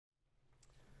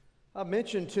I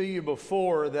mentioned to you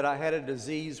before that I had a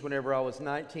disease whenever I was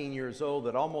 19 years old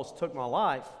that almost took my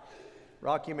life,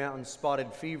 Rocky Mountain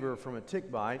spotted fever from a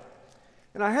tick bite.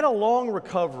 And I had a long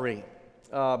recovery,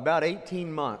 about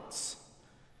 18 months.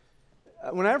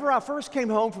 Whenever I first came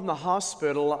home from the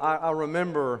hospital, I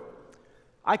remember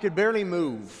I could barely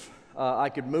move. I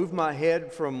could move my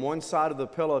head from one side of the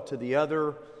pillow to the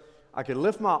other. I could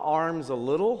lift my arms a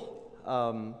little,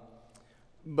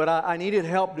 but I needed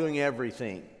help doing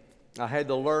everything. I had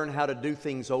to learn how to do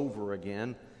things over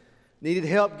again. Needed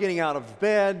help getting out of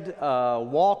bed,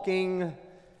 walking,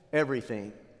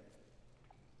 everything.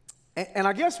 And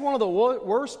I guess one of the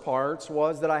worst parts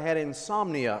was that I had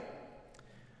insomnia.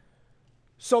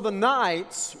 So the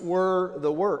nights were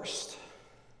the worst.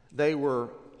 They were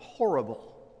horrible.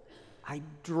 I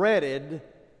dreaded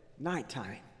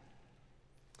nighttime.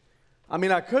 I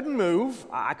mean, I couldn't move.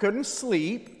 I couldn't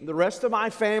sleep. The rest of my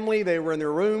family, they were in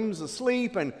their rooms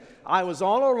asleep, and I was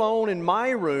all alone in my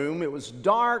room. It was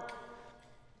dark.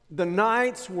 The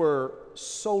nights were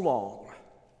so long.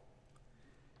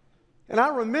 And I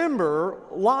remember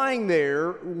lying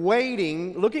there,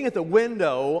 waiting, looking at the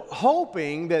window,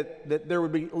 hoping that there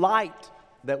would be light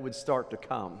that would start to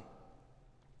come.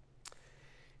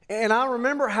 And I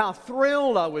remember how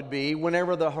thrilled I would be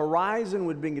whenever the horizon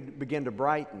would begin to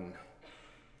brighten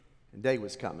and day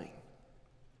was coming.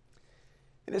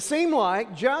 And it seemed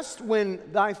like just when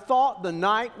I thought the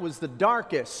night was the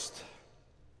darkest,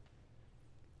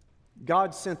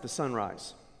 God sent the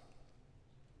sunrise.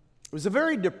 It was a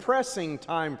very depressing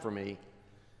time for me.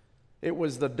 It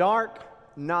was the dark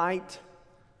night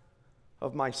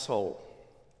of my soul.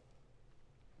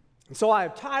 And so I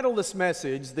have titled this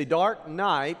message, The Dark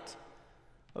Night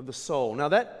of the Soul. Now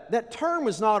that term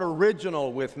was not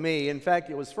original with me. In fact,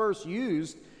 it was first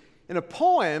used in a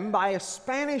poem by a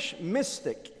Spanish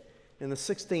mystic in the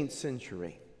 16th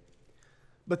century.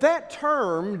 But that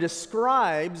term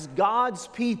describes God's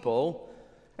people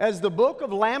as the book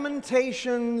of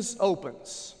Lamentations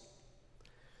opens.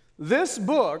 This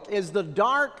book is the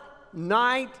dark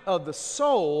night of the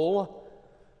soul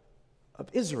of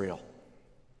Israel.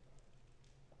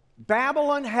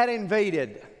 Babylon had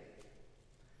invaded.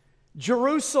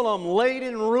 Jerusalem laid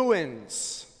in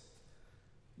ruins.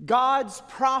 God's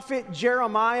prophet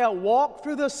Jeremiah walked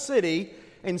through the city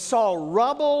and saw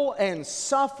rubble and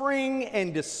suffering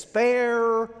and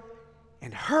despair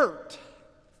and hurt.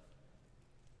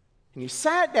 And he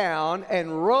sat down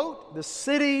and wrote the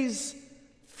city's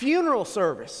funeral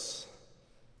service.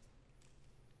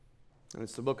 And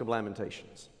it's the book of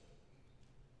Lamentations.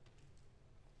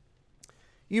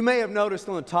 You may have noticed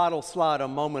on the title slide a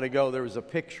moment ago there was a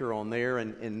picture on there,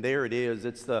 and there it is.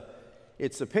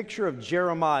 It's a picture of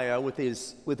Jeremiah with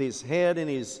his head in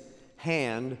his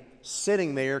hand,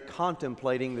 sitting there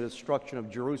contemplating the destruction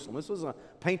of Jerusalem. This was a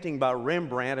painting by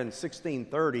Rembrandt in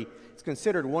 1630. It's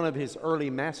considered one of his early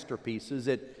masterpieces.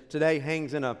 It today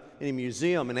hangs in a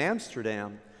museum in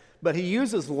Amsterdam. But he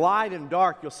uses light and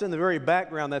dark. You'll see in the very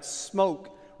background that's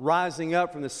smoke rising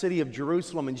up from the city of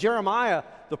Jerusalem. And Jeremiah,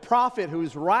 the prophet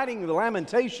who's writing the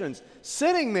Lamentations,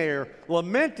 sitting there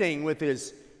lamenting with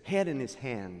his head in his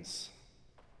hands.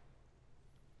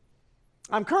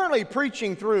 I'm currently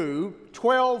preaching through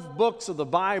 12 books of the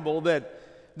Bible that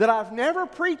I've never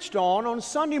preached on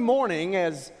Sunday morning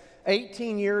as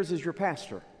 18 years as your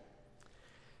pastor.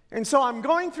 And so I'm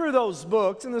going through those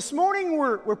books, and this morning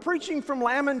we're preaching from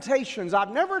Lamentations.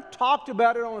 I've never talked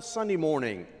about it on a Sunday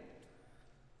morning.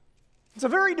 It's a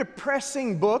very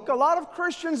depressing book. A lot of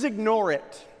Christians ignore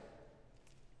it.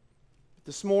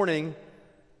 This morning,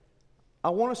 I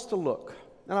want us to look,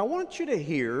 and I want you to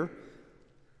hear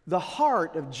the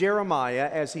heart of Jeremiah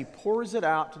as he pours it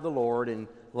out to the Lord in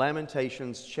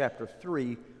Lamentations chapter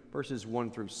 3, verses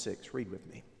 1 through 6. Read with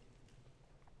me.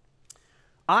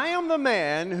 I am the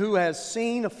man who has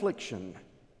seen affliction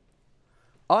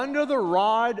under the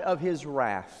rod of his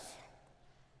wrath.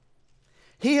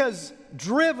 He has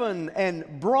driven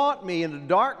and brought me into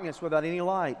darkness without any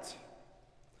light.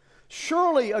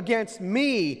 Surely against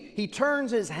me he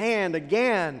turns his hand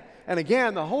again and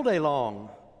again the whole day long.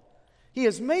 He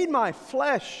has made my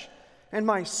flesh and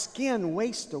my skin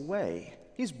waste away.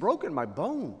 He's broken my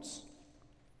bones.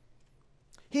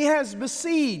 He has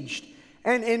besieged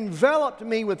and enveloped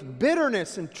me with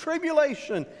bitterness and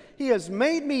tribulation. He has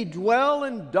made me dwell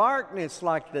in darkness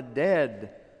like the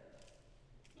dead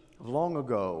of long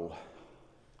ago.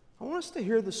 I want us to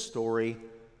hear the story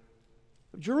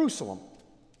of Jerusalem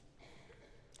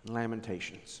in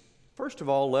Lamentations. First of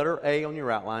all, letter A on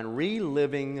your outline,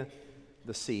 reliving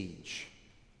the siege.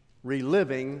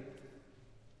 Reliving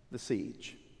the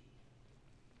siege.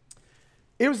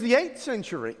 It was the 8th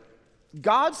century.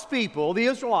 God's people, the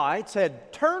Israelites,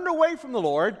 had turned away from the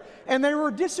Lord and they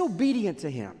were disobedient to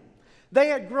Him. They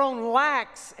had grown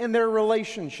lax in their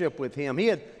relationship with Him. He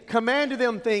had commanded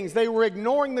them things. They were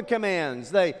ignoring the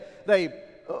commands. They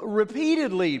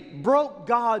repeatedly broke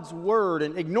God's word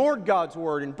and ignored God's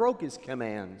word and broke His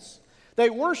commands. They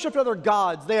worshiped other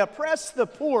gods. They oppressed the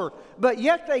poor. But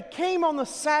yet they came on the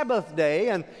Sabbath day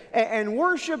and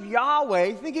worshiped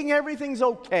Yahweh thinking everything's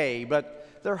okay.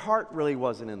 But their heart really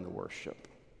wasn't in the worship.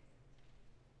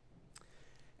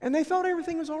 And they thought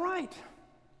everything was all right.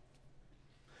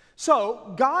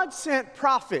 So God sent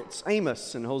prophets,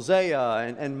 Amos and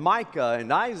Hosea and Micah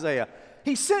and Isaiah.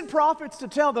 He sent prophets to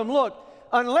tell them, look,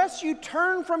 unless you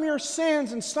turn from your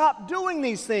sins and stop doing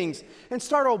these things and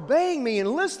start obeying me and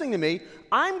listening to me,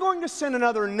 I'm going to send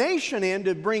another nation in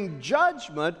to bring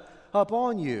judgment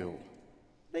upon you.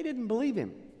 They didn't believe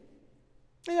him.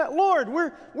 Yeah, Lord,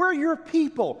 we're your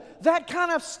people. That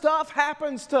kind of stuff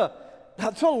happens to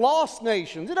lost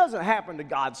nations. It doesn't happen to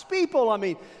God's people. I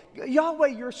mean, Yahweh,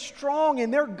 you're strong,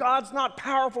 and their God's not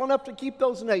powerful enough to keep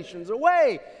those nations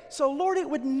away. So, Lord, it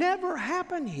would never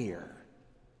happen here.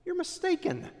 You're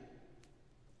mistaken.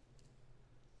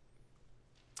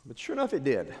 But sure enough, it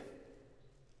did.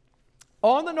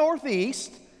 On the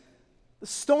northeast, the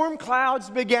storm clouds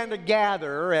began to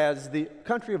gather as the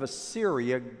country of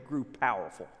Assyria grew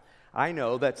powerful. I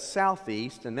know that's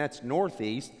southeast and that's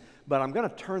northeast, but I'm going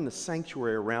to turn the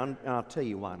sanctuary around, and I'll tell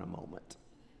you why in a moment.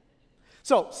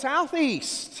 So,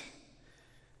 southeast,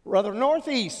 rather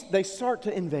northeast, they start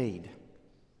to invade.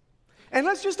 And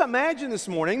let's just imagine this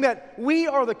morning that we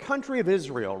are the country of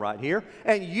Israel right here,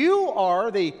 and you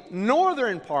are the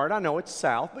northern part. I know it's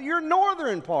south, but you're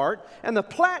northern part, and the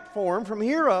platform from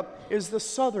here up is the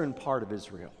southern part of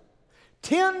Israel.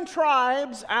 10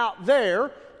 tribes out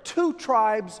there, 2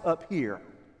 tribes up here.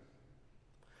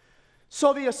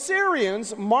 So the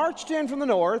Assyrians marched in from the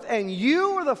north, and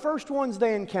you are the first ones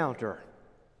they encounter.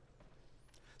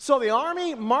 So the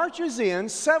army marches in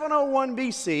 701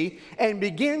 BC and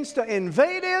begins to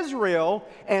invade Israel,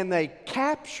 and they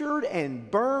captured and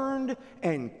burned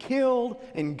and killed,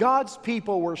 and God's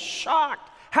people were shocked.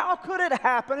 How could it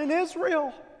happen in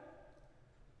Israel?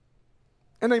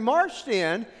 And they marched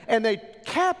in and they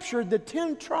captured the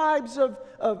 10 tribes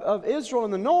of Israel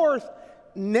in the north,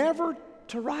 never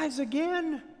to rise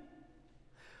again.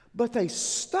 But they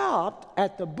stopped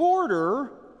at the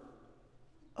border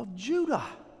of Judah,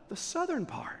 the southern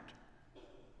part,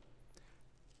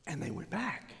 and they went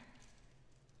back.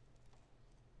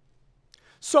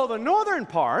 So the northern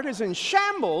part is in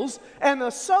shambles, and the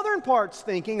southern part's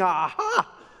thinking,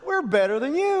 aha, we're better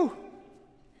than you.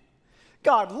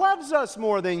 God loves us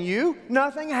more than you.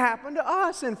 Nothing happened to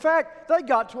us. In fact, they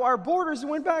got to our borders and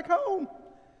went back home.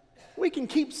 We can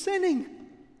keep sinning.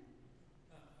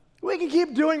 We can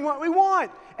keep doing what we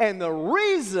want. And the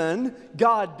reason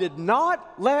God did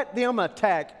not let them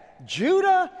attack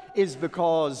Judah is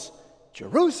because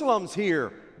Jerusalem's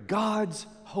here, God's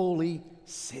holy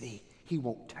city. He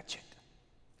won't touch it.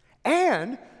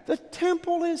 And the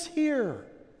temple is here.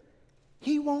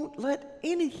 He won't let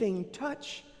anything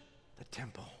touch the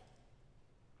temple.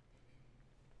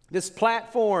 This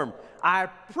platform, I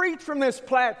preach from this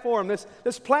platform.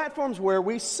 This platform's where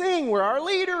we sing, where our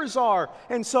leaders are.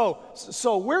 And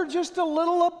so we're just a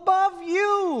little above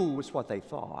you, is what they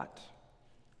thought.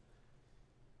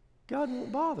 God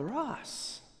won't bother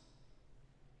us.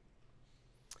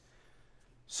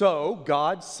 So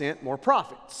God sent more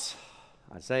prophets.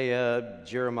 Isaiah,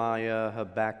 Jeremiah,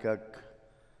 Habakkuk,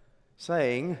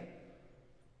 saying,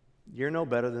 you're no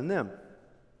better than them.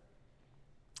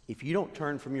 If you don't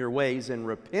turn from your ways and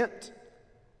repent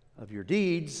of your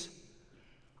deeds,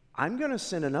 I'm going to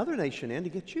send another nation in to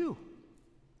get you.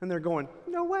 And they're going,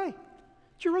 no way.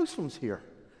 Jerusalem's here.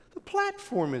 The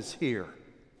platform is here.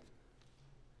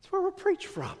 It's where we preach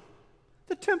from.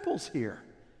 The temple's here.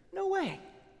 No way.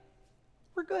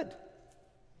 We're good.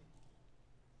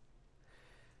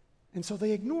 And so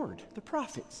they ignored the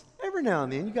prophets. Every now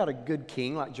and then you got a good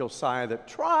king like Josiah that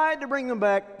tried to bring them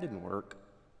back. Didn't work.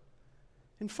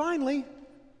 And finally,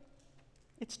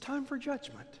 it's time for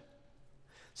judgment.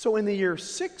 So in the year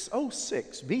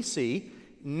 606 BC,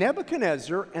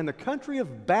 Nebuchadnezzar and the country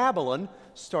of Babylon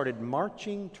started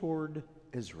marching toward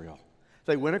Israel.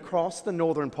 They went across the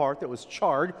northern part that was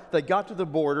charred. They got to the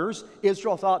borders.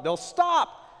 Israel thought they'll stop.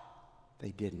 They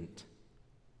didn't.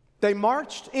 They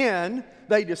marched in,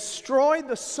 they destroyed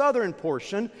the southern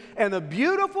portion, and the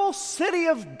beautiful city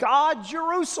of God,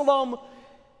 Jerusalem,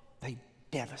 they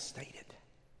devastated.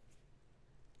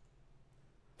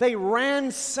 They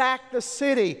ransacked the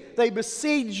city. They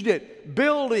besieged it.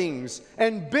 Buildings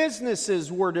and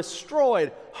businesses were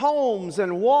destroyed. Homes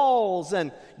and walls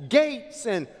and gates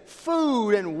and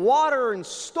food and water and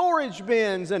storage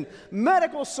bins and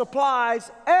medical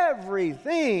supplies,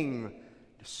 everything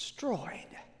destroyed.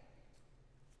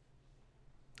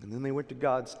 And then they went to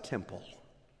God's temple,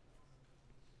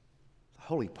 the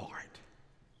holy part.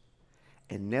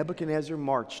 And Nebuchadnezzar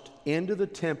marched into the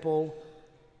temple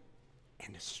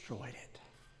and destroyed it.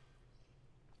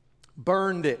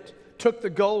 Burned it. Took the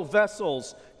gold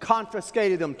vessels,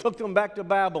 confiscated them, took them back to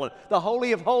Babylon. The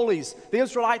Holy of Holies, the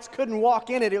Israelites couldn't walk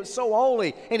in it. It was so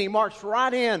holy. And he marched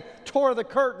right in, tore the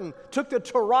curtain, took the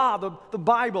Torah, the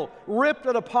Bible, ripped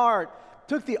it apart,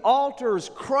 took the altars,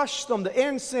 crushed them, the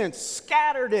incense,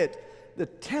 scattered it. The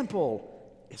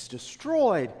temple is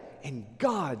destroyed, and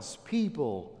God's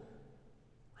people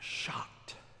are shocked.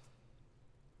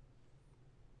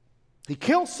 He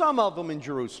killed some of them in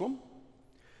Jerusalem,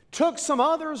 took some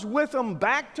others with him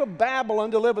back to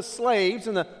Babylon to live as slaves,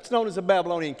 and it's known as the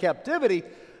Babylonian captivity.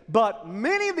 But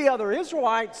many of the other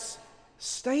Israelites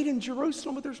stayed in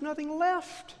Jerusalem, but there's nothing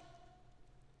left.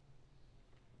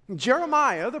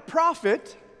 Jeremiah, the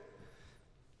prophet,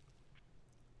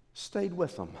 stayed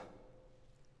with them.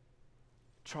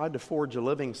 Tried to forge a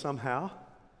living somehow.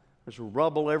 There's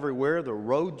rubble everywhere. The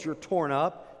roads are torn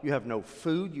up. You have no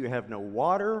food. You have no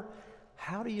water.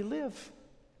 How do you live?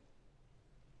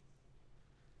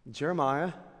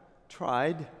 Jeremiah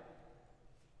tried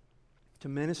to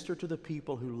minister to the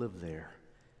people who live there.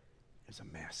 It was a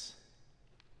mess.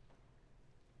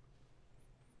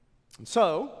 And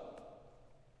so,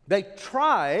 they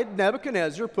tried,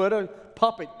 Nebuchadnezzar put a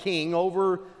puppet king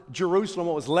over Jerusalem,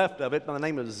 what was left of it, by the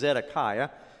name of Zedekiah.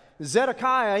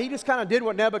 Zedekiah, he just kind of did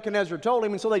what Nebuchadnezzar told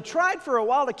him, and so they tried for a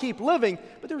while to keep living,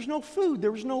 but there was no food,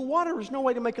 there was no water, there was no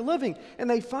way to make a living. And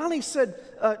they finally said,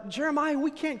 Jeremiah,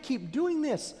 we can't keep doing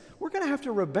this. We're going to have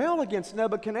to rebel against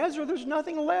Nebuchadnezzar. There's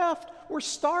nothing left. We're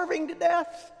starving to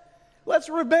death. Let's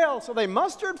rebel. So they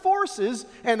mustered forces,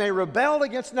 and they rebelled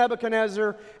against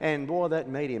Nebuchadnezzar, and boy, that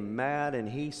made him mad, and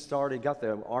he got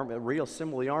the army,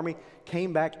 reassembled the army,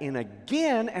 came back in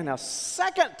again, and a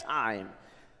second time,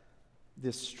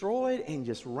 destroyed and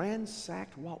just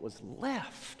ransacked what was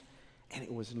left. And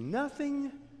it was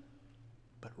nothing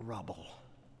but rubble.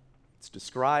 It's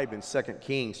described in 2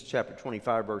 Kings chapter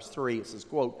 25, verse 3. It says,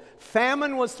 quote,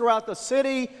 "Famine was throughout the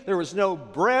city. There was no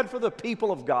bread for the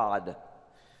people of God."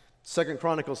 2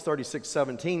 Chronicles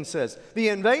 36:17 says, "The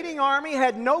invading army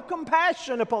had no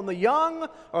compassion upon the young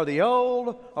or the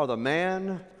old or the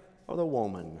man or the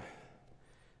woman."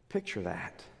 Picture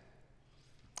that.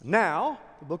 Now,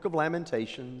 the book of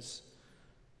Lamentations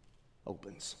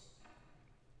opens.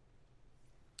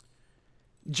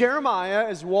 Jeremiah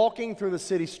is walking through the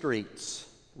city streets,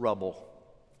 rubble.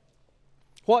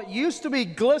 What used to be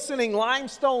glistening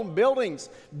limestone buildings,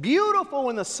 beautiful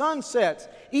when the sun sets.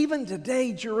 Even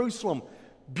today, Jerusalem,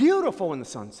 beautiful when the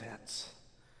sun sets.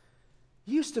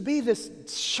 Used to be this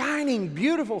shining,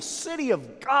 beautiful city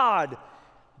of God,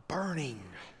 burning.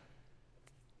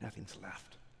 Nothing's left.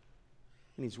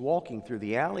 And he's walking through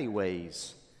the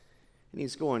alleyways, and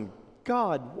he's going,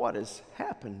 God, what has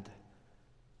happened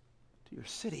to your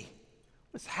city?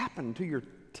 What's happened to your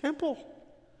temple?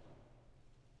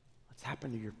 What's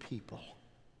happened to your people?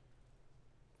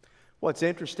 What's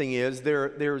interesting is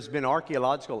there's been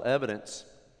archaeological evidence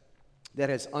that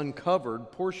has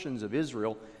uncovered portions of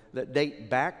Israel that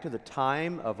date back to the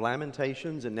time of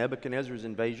Lamentations and Nebuchadnezzar's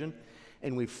invasion.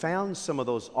 And we found some of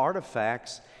those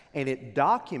artifacts, and it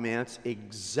documents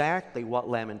exactly what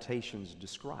Lamentations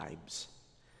describes.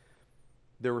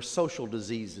 There were social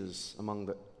diseases among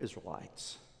the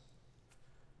Israelites.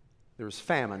 There was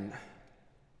famine.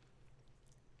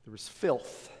 There was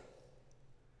filth.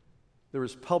 There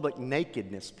was public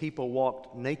nakedness. People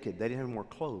walked naked. They didn't have more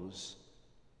clothes.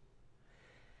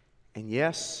 And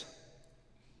yes,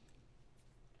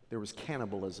 there was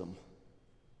cannibalism.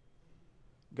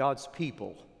 God's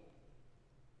people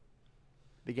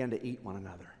began to eat one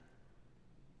another.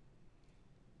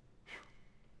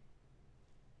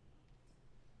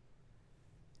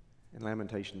 And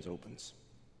Lamentations opens.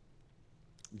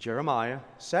 Jeremiah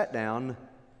sat down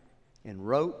and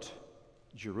wrote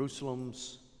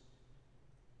Jerusalem's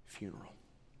funeral.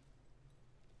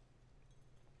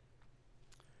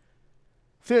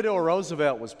 Theodore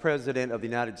Roosevelt was president of the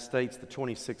United States, the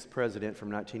 26th president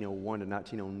from 1901 to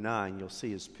 1909. You'll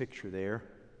see his picture there.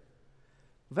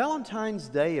 Valentine's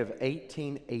Day of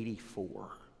 1884.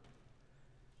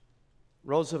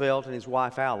 Roosevelt and his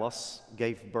wife Alice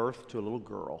gave birth to a little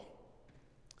girl.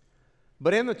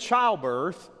 But in the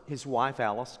childbirth, his wife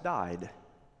Alice died.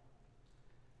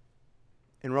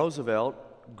 And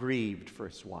Roosevelt grieved for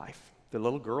his wife. The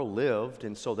little girl lived,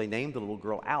 and so they named the little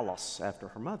girl Alice after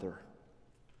her mother.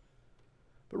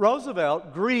 But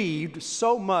Roosevelt grieved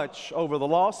so much over the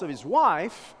loss of his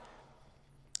wife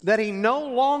that he no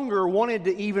longer wanted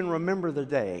to even remember the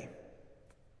day.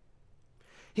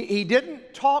 He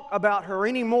didn't talk about her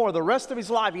anymore the rest of his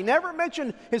life. He never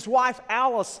mentioned his wife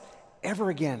Alice ever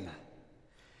again.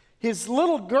 His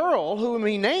little girl, whom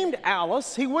he named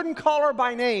Alice, he wouldn't call her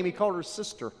by name. He called her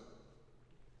sister.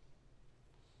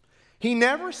 He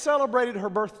never celebrated her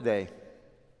birthday.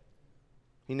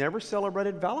 He never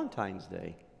celebrated Valentine's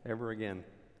Day ever again.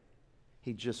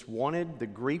 He just wanted, the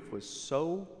grief was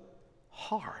so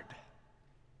hard,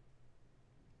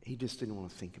 he just didn't want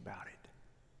to think about it.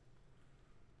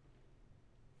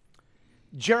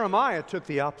 Jeremiah took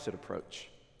the opposite approach.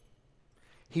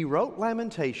 He wrote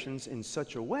Lamentations in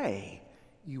such a way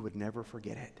you would never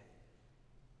forget it.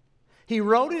 He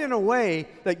wrote it in a way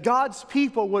that God's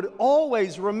people would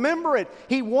always remember it.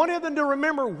 He wanted them to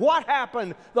remember what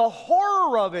happened, the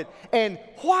horror of it, and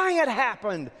why it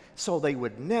happened, so they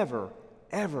would never,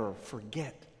 ever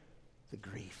forget the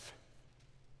grief.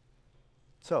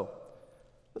 So,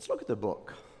 let's look at the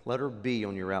book. Letter B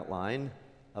on your outline,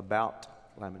 about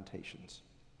Lamentations.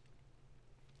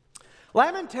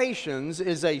 Lamentations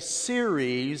is a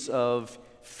series of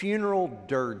funeral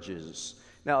dirges.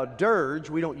 Now, a dirge,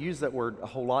 we don't use that word a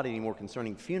whole lot anymore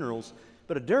concerning funerals,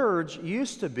 but a dirge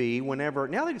used to be whenever,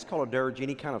 now they just call a dirge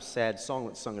any kind of sad song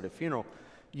that's sung at a funeral.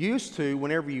 Used to,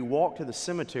 whenever you walk to the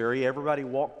cemetery, everybody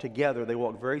walked together, they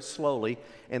walked very slowly,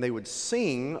 and they would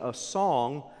sing a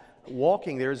song.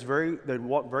 Walking there is they'd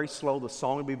walk very slow, the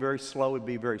song would be very slow, it'd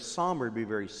be very somber, it'd be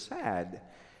very sad,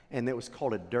 and it was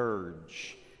called a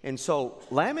dirge. And so,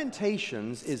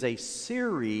 Lamentations is a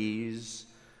series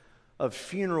of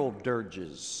funeral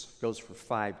dirges. It goes for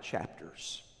 5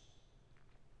 chapters.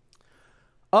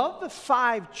 Of the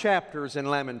 5 chapters in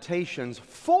Lamentations,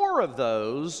 4 of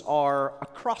those are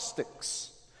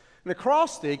acrostics. An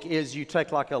acrostic is you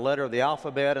take like a letter of the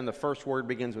alphabet, and the first word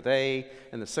begins with A,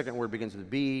 and the second word begins with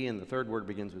B, and the third word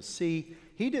begins with C.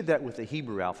 He did that with the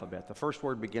Hebrew alphabet. The first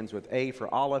word begins with A for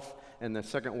Aleph, and the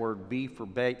second word B for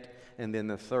Bet, and then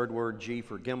the third word G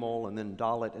for Gimel, and then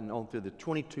Dalet, and on through the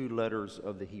 22 letters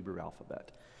of the Hebrew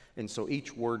alphabet. And so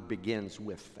each word begins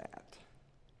with that.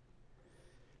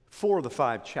 4 of the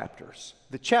 5 chapters.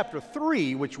 The chapter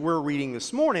 3, which we're reading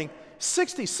this morning,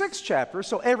 66 chapters,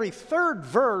 so every third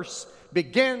verse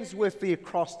begins with the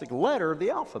acrostic letter of the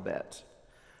alphabet.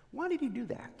 Why did he do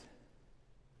that?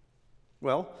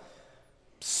 Well,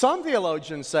 some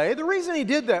theologians say the reason he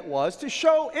did that was to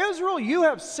show Israel, you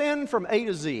have sinned from A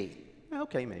to Z.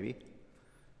 Okay, maybe.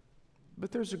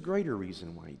 But there's a greater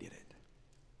reason why he did it.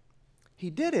 He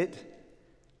did it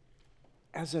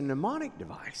as a mnemonic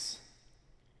device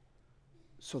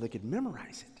so they could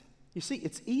memorize it. You see,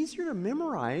 it's easier to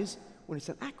memorize when it's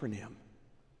an acronym.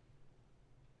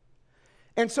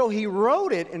 And so he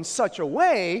wrote it in such a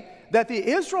way that the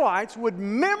Israelites would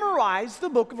memorize the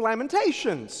book of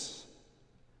Lamentations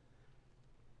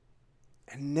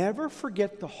and never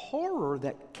forget the horror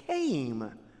that came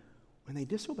when they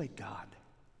disobeyed God.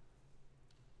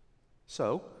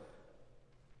 So,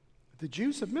 the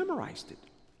Jews have memorized it.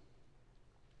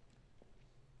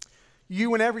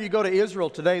 Whenever you go to Israel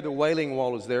today, the Wailing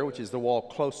Wall is there, which is the wall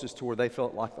closest to where they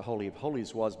felt like the Holy of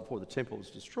Holies was before the temple was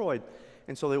destroyed.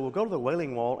 And so they will go to the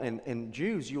Wailing Wall, and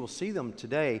Jews, you will see them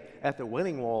today at the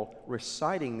Wailing Wall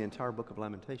reciting the entire book of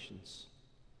Lamentations.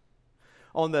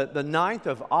 On the 9th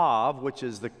of Av, which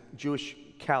is the Jewish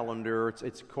calendar,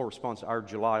 it corresponds to our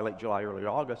late July, early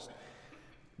August,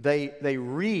 they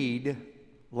read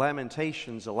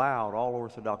Lamentations aloud, all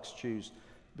Orthodox Jews,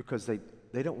 because they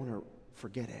don't want to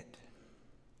forget it.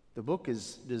 The book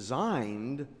is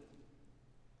designed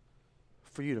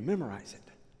for you to memorize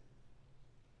it.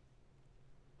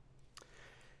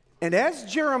 And as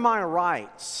Jeremiah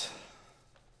writes,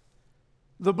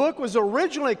 the book was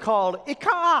originally called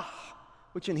Ikah,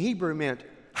 which in Hebrew meant,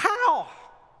 how?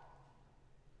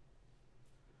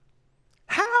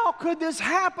 How could this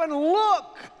happen?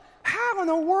 Look, how in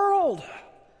the world?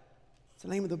 It's the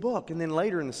name of the book. And then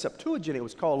later in the Septuagint, it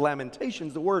was called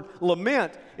Lamentations. The word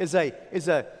lament is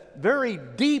a very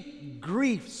deep,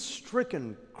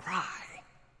 grief-stricken cry.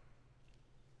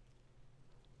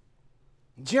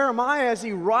 Jeremiah, as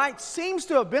he writes, seems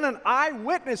to have been an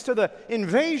eyewitness to the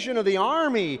invasion of the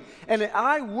army and an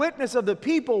eyewitness of the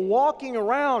people walking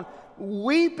around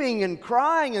weeping and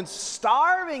crying and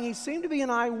starving. He seemed to be an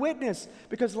eyewitness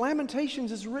because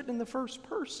Lamentations is written in the first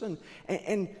person,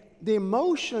 and the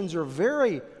emotions are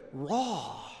very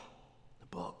raw, the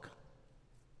book.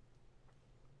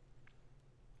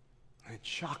 It's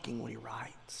shocking what he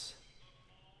writes.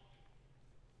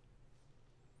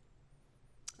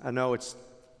 I know it's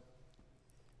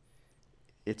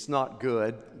not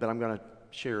good, but I'm going to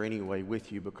share anyway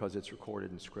with you because it's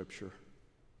recorded in Scripture.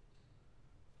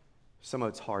 Some of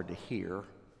it's hard to hear.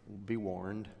 Be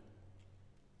warned.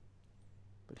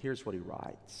 But here's what he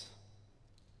writes.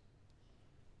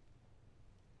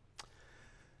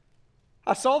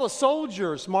 I saw the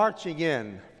soldiers marching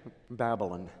in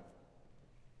Babylon.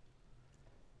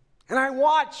 And I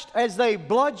watched as they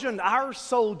bludgeoned our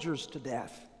soldiers to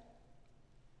death.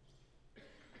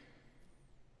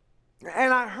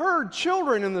 And I heard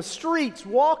children in the streets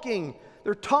walking,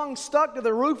 their tongue stuck to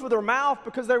the roof of their mouth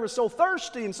because they were so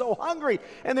thirsty and so hungry.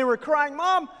 And they were crying,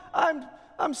 "Mom,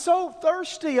 I'm so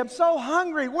thirsty. I'm so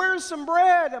hungry. Where's some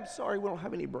bread?" "I'm sorry, we don't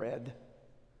have any bread."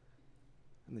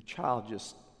 And the child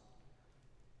just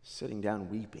sitting down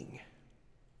weeping.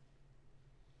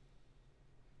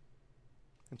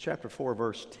 In chapter 4,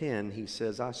 verse 10, he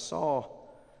says, "I saw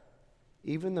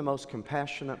even the most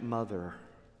compassionate mother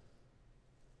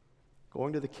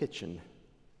going to the kitchen,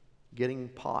 getting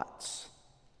pots,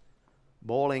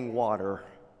 boiling water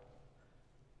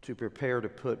to prepare to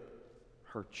put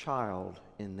her child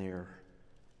in there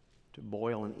to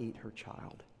boil and eat her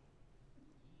child."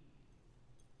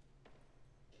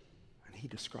 And he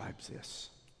describes this,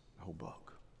 the whole book.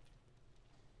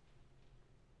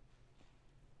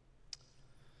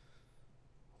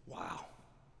 Wow.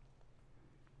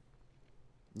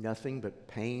 Nothing but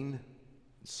pain,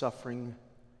 and suffering,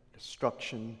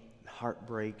 destruction, and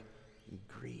heartbreak, and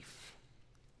grief.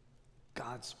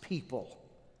 God's people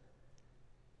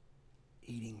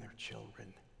eating their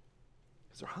children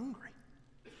because they're hungry.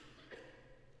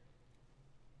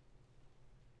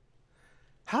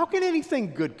 How can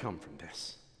anything good come from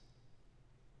this?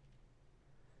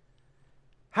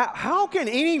 How can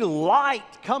any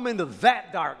light come into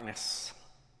that darkness?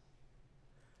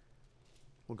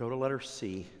 We'll go to letter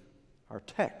C, our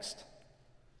text.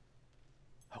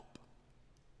 Hope.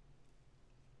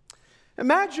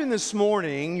 Imagine this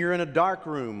morning you're in a dark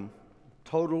room,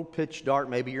 total pitch dark.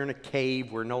 Maybe you're in a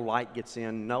cave where no light gets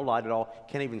in, no light at all.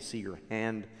 Can't even see your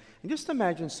hand. And just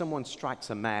imagine someone strikes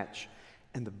a match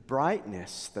and the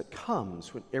brightness that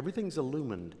comes when everything's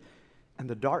illumined and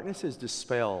the darkness is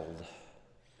dispelled.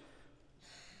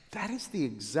 That is the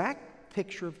exact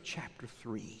picture of chapter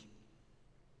 3.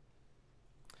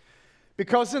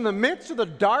 Because in the midst of the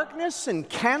darkness and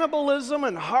cannibalism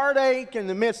and heartache, in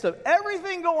the midst of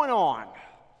everything going on,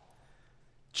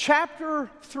 chapter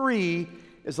 3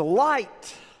 is a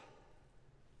light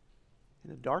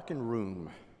in a darkened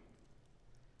room.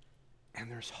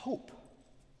 And there's hope.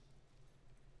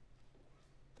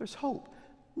 There's hope.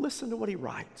 Listen to what he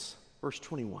writes, verse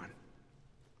 21.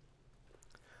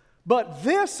 "But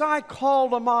this I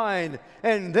call to mind,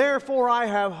 and therefore I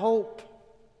have hope.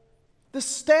 The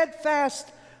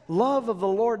steadfast love of the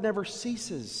Lord never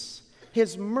ceases.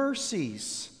 His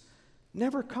mercies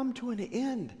never come to an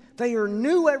end. They are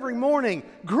new every morning.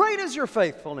 Great is your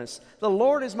faithfulness. The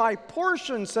Lord is my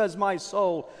portion, says my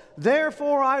soul.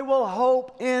 Therefore I will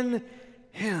hope in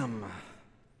Him.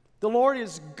 The Lord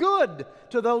is good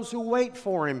to those who wait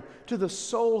for Him, to the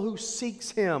soul who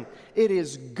seeks Him. It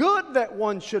is good that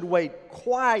one should wait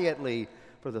quietly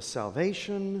for the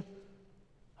salvation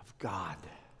of God."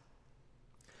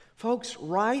 Folks,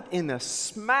 right in the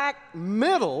smack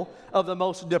middle of the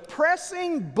most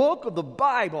depressing book of the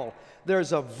Bible,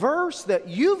 there's a verse that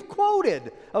you've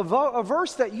quoted, a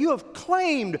verse that you have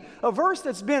claimed, a verse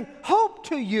that's been hope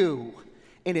to you.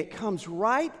 And it comes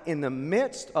right in the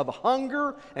midst of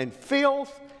hunger and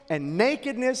filth and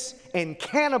nakedness and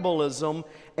cannibalism,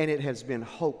 and it has been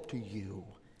hope to you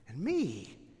and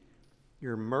me.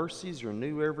 Your mercies are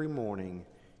new every morning.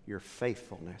 Your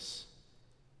faithfulness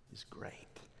is great.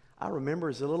 I remember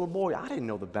as a little boy, I didn't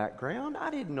know the background. I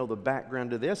didn't know the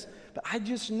background to this, but I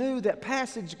just knew that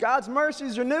passage, God's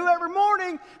mercies are new every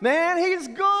morning. Man, He's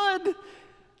good.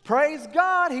 Praise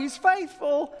God, He's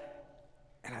faithful.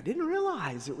 And I didn't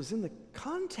realize it was in the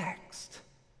context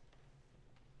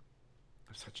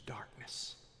of such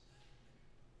darkness.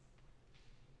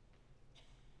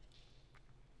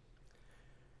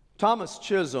 Thomas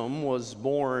Chisholm was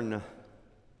born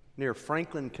near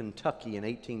Franklin, Kentucky in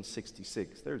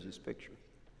 1866. There's his picture.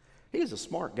 He is a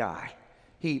smart guy.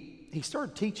 He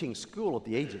started teaching school at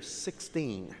the age of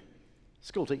 16,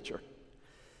 school teacher.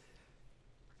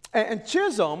 And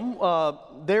Chisholm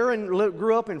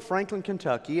grew up in Franklin,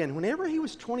 Kentucky, and whenever he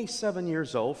was 27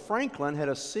 years old, Franklin had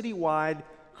a citywide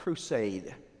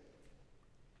crusade,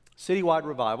 citywide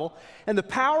revival, and the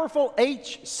powerful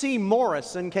H.C.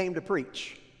 Morrison came to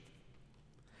preach.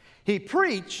 He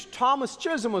preached. Thomas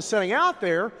Chisholm was sitting out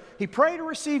there. He prayed to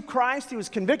receive Christ. He was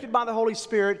convicted by the Holy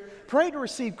Spirit, prayed to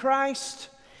receive Christ,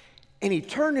 and he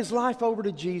turned his life over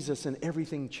to Jesus, and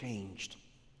everything changed.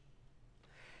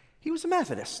 He was a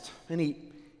Methodist, and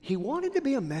he wanted to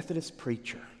be a Methodist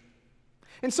preacher.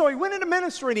 And so he went into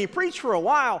ministry, and he preached for a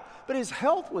while, but his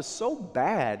health was so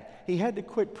bad, he had to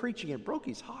quit preaching. It broke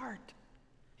his heart.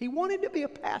 He wanted to be a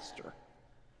pastor.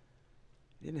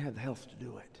 He didn't have the health to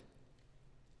do it.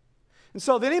 And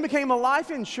so then he became a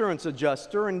life insurance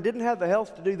adjuster and didn't have the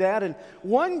health to do that. And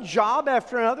one job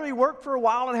after another, he worked for a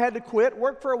while and had to quit,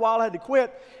 worked for a while, had to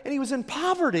quit. And he was in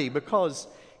poverty because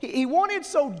he wanted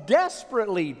so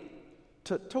desperately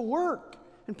to work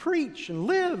and preach and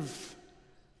live.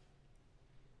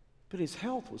 But his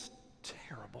health was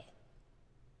terrible.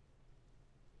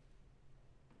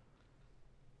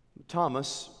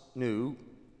 Thomas knew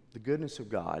the goodness of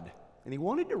God, and he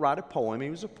wanted to write a poem. He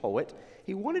was a poet.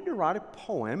 He wanted to write a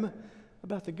poem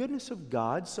about the goodness of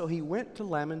God, so he went to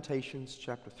Lamentations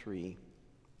chapter 3.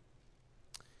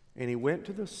 And he went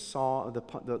to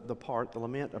the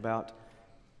lament about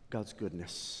God's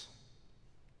goodness.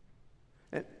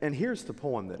 And here's the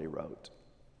poem that he wrote.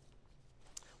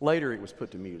 Later it was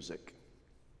put to music.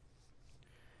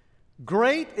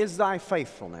 Great is thy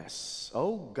faithfulness,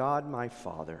 O God my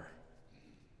Father.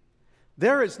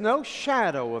 There is no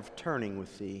shadow of turning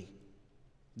with thee.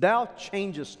 Thou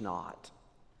changest not.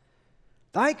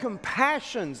 Thy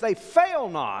compassions, they fail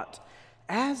not.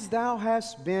 As thou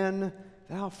hast been,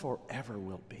 thou forever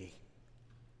wilt be.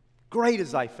 Great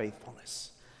is thy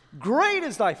faithfulness. Great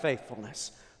is thy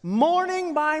faithfulness.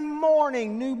 Morning by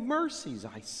morning, new mercies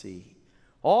I see.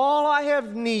 All I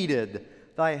have needed,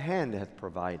 thy hand hath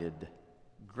provided.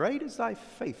 Great is thy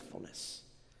faithfulness,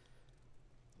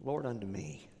 Lord, unto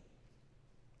me.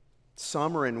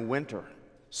 Summer and winter,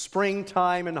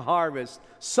 springtime and harvest,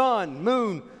 sun,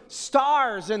 moon,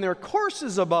 stars and their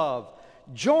courses above,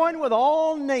 join with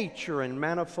all nature in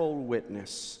manifold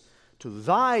witness to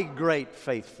thy great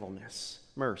faithfulness,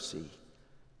 mercy,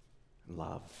 and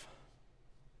love.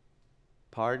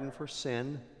 Pardon for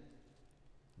sin,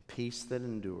 peace that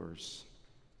endures.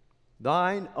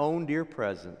 Thine own dear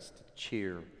presence to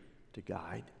cheer, to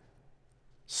guide.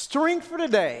 Strength for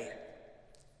today,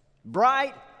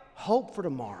 bright hope for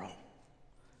tomorrow.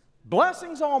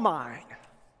 Blessings all mine,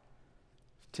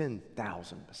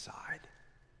 10,000 beside.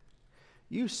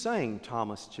 You sang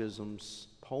Thomas Chisholm's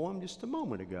poem just a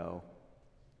moment ago,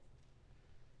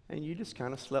 and you just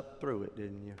kind of slept through it,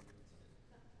 didn't you?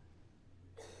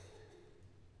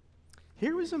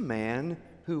 Here was a man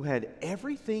who had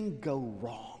everything go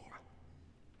wrong,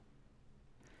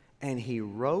 and he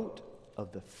wrote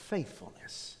of the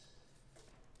faithfulness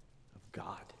of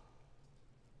God.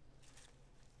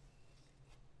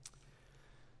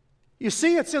 You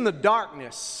see, it's in the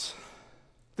darkness,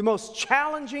 the most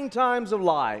challenging times of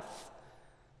life,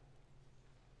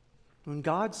 when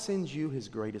God sends you His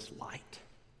greatest light.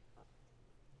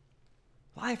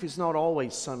 Life is not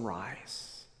always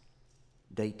sunrise,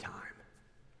 daytime.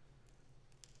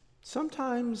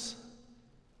 Sometimes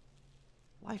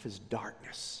life is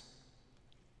darkness,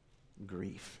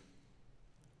 grief.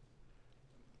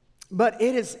 But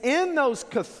it is in those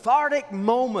cathartic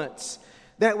moments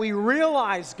that we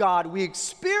realize God, we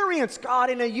experience God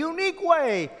in a unique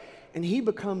way, and He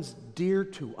becomes dear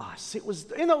to us. It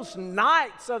was in those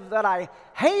nights that I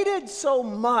hated so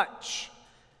much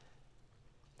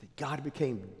that God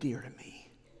became dear to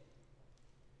me.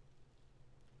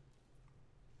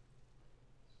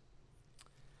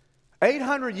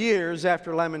 "800 years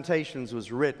after Lamentations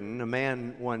was written, a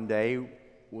man one day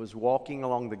was walking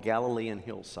along the Galilean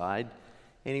hillside,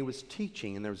 and he was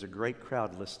teaching, and there was a great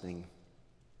crowd listening.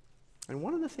 And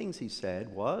one of the things he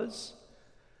said was,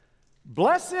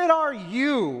 'Blessed are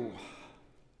you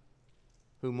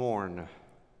who mourn,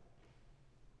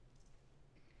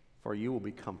 for you will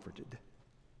be comforted.'"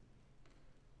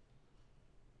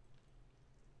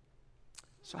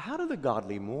 So how do the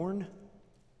godly mourn?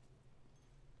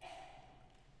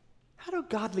 How do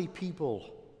godly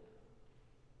people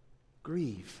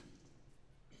grieve?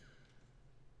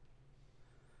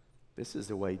 This is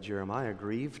the way Jeremiah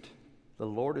grieved. "The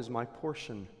Lord is my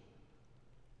portion.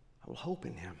 I will hope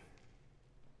in Him.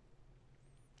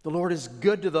 The Lord is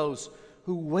good to those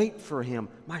who wait for Him.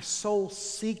 My soul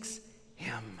seeks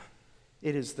Him.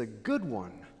 It is the good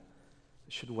one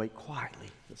that should wait quietly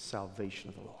for the salvation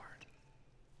of the Lord."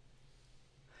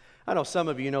 I know some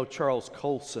of you know Charles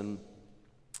Colson.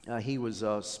 He was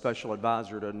a special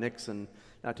advisor to Nixon,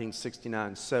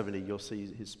 1969-70. You'll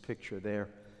see his picture there.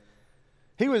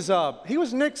 He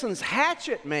was Nixon's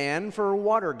hatchet man for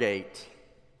Watergate.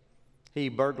 He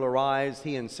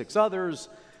and 6 others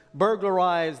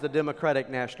burglarized the Democratic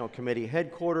National Committee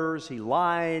headquarters. He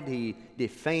lied, he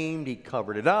defamed, he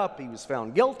covered it up. He was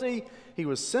found guilty. He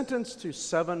was sentenced to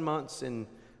 7 months in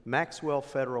Maxwell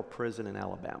Federal Prison in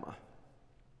Alabama.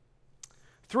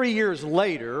 3 years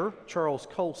later, Charles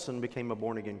Colson became a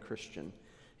born-again Christian.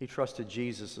 He trusted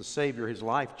Jesus as Savior. His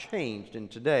life changed,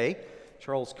 and today,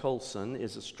 Charles Colson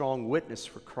is a strong witness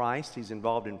for Christ. He's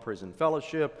involved in prison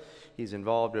fellowship. He's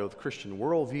involved with Christian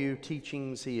worldview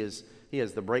teachings. He has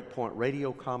the Breakpoint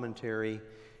radio commentary.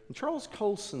 And Charles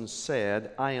Colson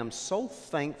said, "I am so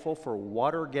thankful for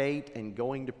Watergate and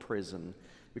going to prison,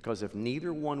 because if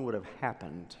neither one would have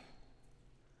happened,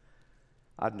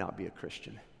 I'd not be a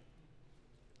Christian."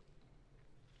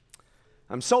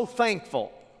 I'm so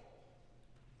thankful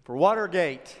for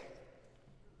Watergate,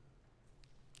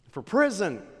 for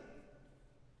prison,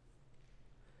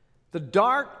 the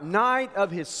dark night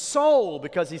of his soul,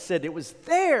 because he said it was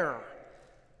there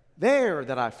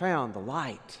that I found the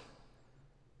light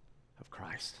of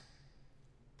Christ.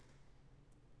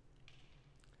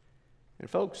 And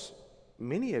folks,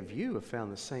 many of you have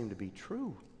found the same to be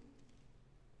true.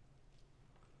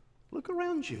 Look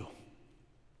around you.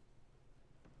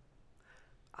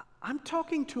 I'm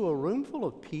talking to a room full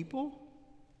of people.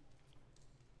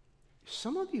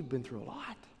 Some of you have been through a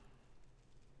lot.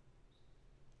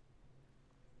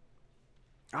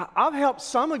 I've helped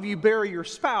some of you bury your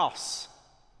spouse.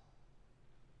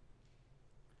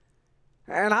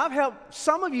 And I've helped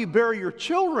some of you bury your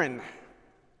children.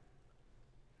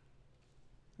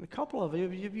 And a couple of you,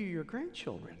 your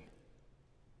grandchildren.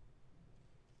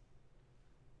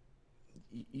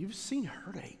 You've seen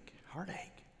heartache,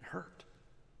 hurt.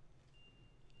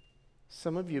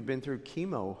 Some of you have been through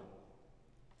chemo.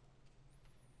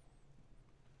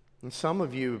 And some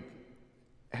of you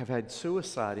have had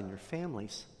suicide in your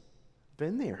families.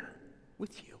 Been there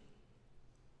with you.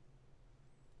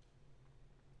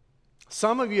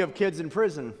 Some of you have kids in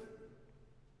prison.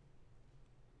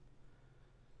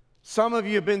 Some of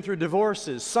you have been through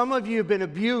divorces. Some of you have been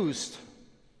abused.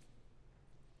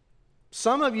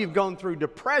 Some of you have gone through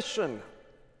depression.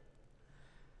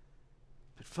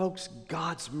 But folks,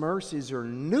 God's mercies are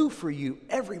new for you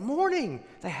every morning.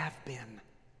 They have been.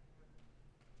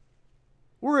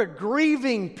 We're a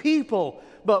grieving people,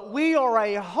 but we are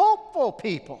a hopeful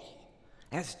people.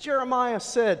 As Jeremiah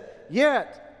said,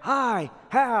 "Yet I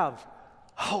have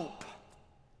hope."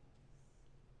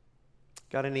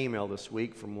 Got an email this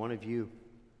week from one of you.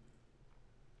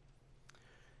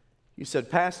 You said,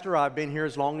 "Pastor, I've been here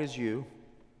as long as you.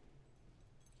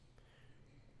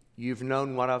 You've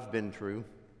known what I've been through.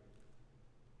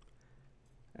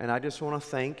 And I just want to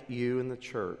thank you and the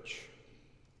church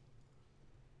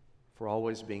for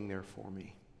always being there for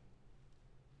me."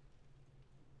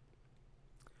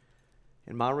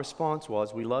 And my response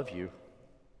was, "We love you.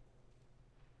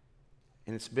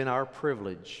 And it's been our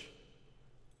privilege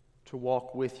to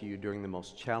walk with you during the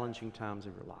most challenging times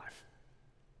of your life."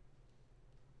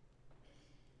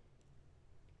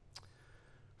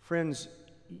 Friends,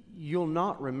 you'll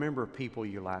not remember people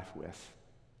you laugh with,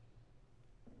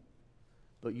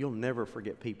 but you'll never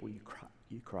forget people you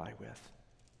cry with.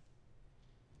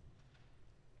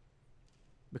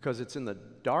 Because it's in the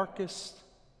darkest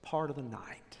part of the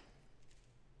night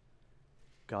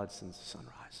God sends the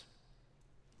sunrise.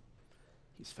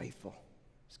 He's faithful.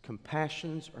 His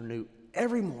compassions are new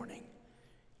every morning.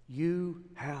 You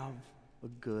have a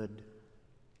good